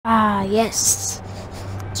yes.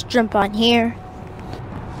 Let's jump on here.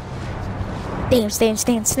 Dance, dance,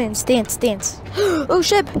 dance, dance, dance, dance. Oh,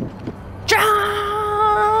 ship!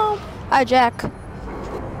 Jump! Hi, Jack.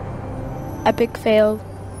 Epic fail.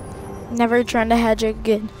 Never trying to hatch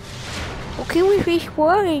again. Okay, we reached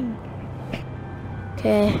one.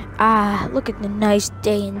 Okay. Look at the nice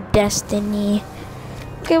day in Destiny.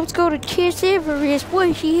 Okay, let's go to Chance Everest. What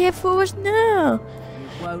does she have for us now?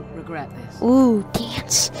 You won't regret this. Ooh,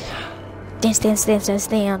 dance. Dance, dance, dance, dance,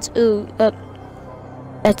 dance. Ooh,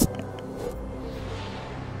 that's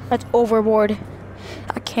overboard.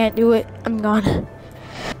 I can't do it. I'm gone.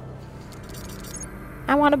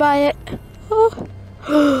 I want to buy it. Oh.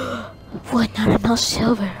 What? Not enough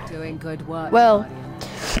silver. Doing good work. Well,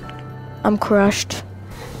 Guardian. I'm crushed.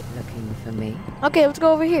 Looking for me. Okay, let's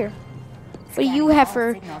go over here. What do you have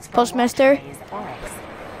for Postmaster?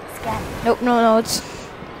 Nope, no, it's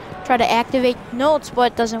try to activate notes,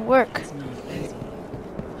 but it doesn't work.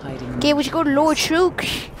 Okay, we should go to Lord Shulk.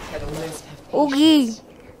 Okay.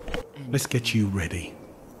 Let's get you ready.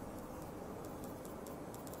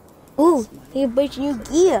 Ooh, he buys new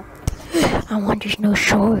gear. I want this new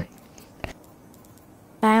sword.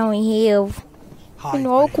 I only have an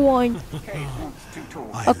oak one.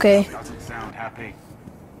 Okay.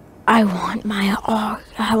 I want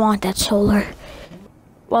that solar.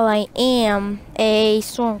 Well, I am a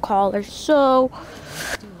Stormcaller, so.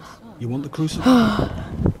 You want the crucible?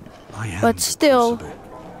 I am. But still,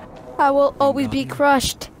 I will always be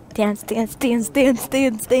crushed. Dance, dance, dance, dance,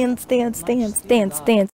 dance, dance, dance, dance, dance, dance.